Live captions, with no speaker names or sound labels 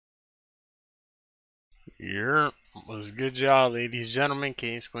Yeah, what's good, y'all, ladies, gentlemen,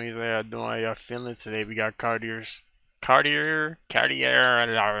 kings, queens, how y'all doing? How y'all feeling? Today we got Cartier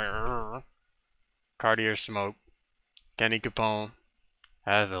smoke, Kenny Capone,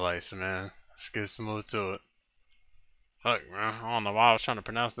 has a license, man. Let's get smooth to it. Fuck, man, I don't know why I was trying to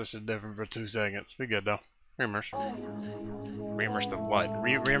pronounce this shit different for 2 seconds. We good though. Reimmerse. Reimmerse the what?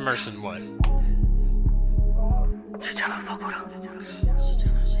 Reimmersing what? She tryna fuck with him. She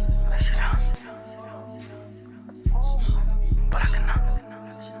tryna. But I cannot.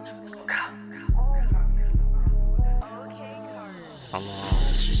 Come on.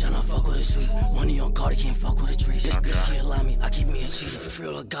 She tryna fuck with a sweet. Money on Cartier, can't fuck with a tree. This Okay. bitch can't lie me, I keep me a cheese. Free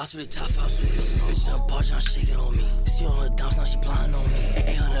all the gods with the top out sweets. Bitch in a bar tryna shake it on me. See all the dumps, now she plotting on me.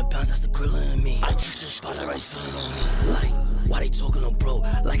 800 pounds, that's the gorilla in me. I keep to the spot, that right feeling on me. Like, why they talking to bro?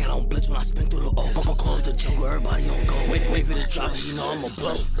 Like I don't blitz when I spin through the O. I'ma call up the jungle, everybody on go. Wait for the driver, you know I'ma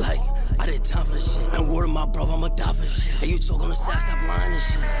blow. Like, I did time for this shit. And word of my bro, I'ma die for this shit. And you talking on the side, stop lying and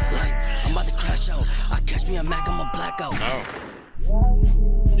shit. Like, I'm about to crash out. I catch me a Mac, I'ma blackout. Oh.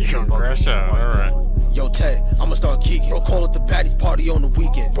 You gonna crash out, alright. Yo, Ted, I'ma start geeking. Bro, call it the baddies party on the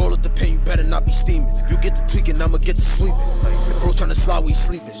weekend. Roll up the pen, you better not be steaming. You get to tweaking, I'ma get to sleeping. Bro, tryna slide, we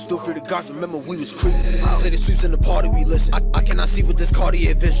sleeping. Still fear the gods, remember we was creeping. Play the sweeps in the party, we listen. I cannot see with this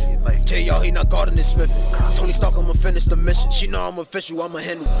Cartier vision. JR, he not guarding this smithing. Tony Stark, I'ma finish the mission. She know I'm official, I'ma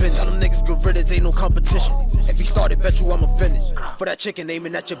handle business. Tell them niggas good riddance, ain't no competition. If he started, bet you I'ma finish. For that chicken,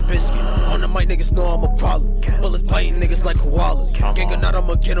 aiming at your biscuit. On the mic, niggas know I'm a problem. Bullets biting niggas like koalas. Gang or not,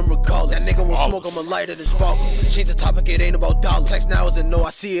 I'ma get him regardless. That nigga won't smoke, I'ma light it and sparkle. Change the topic, it ain't about dollars. Text now is a no,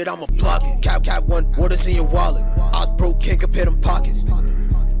 I see it, I'ma block it. Cap one, what is in your wallet? I was broke, can't compare them pockets.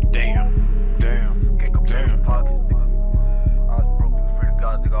 Damn.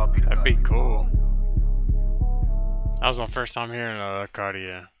 That'd be cool. That was my first time hearing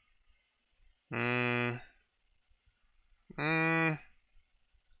Cartier.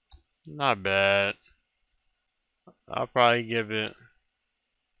 Not bad. I'll probably give it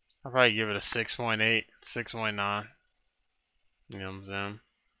a 6.8, 6.9. You know what I'm saying?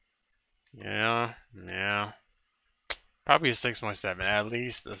 Yeah. Probably a 6.7, at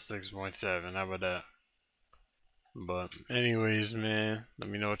least a 6.7. How about that? But anyways, man, let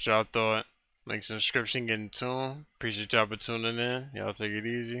me know what y'all thought. Links in the description, get in tune. Appreciate y'all for tuning in. Y'all take it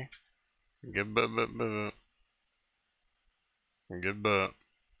easy. Good butt.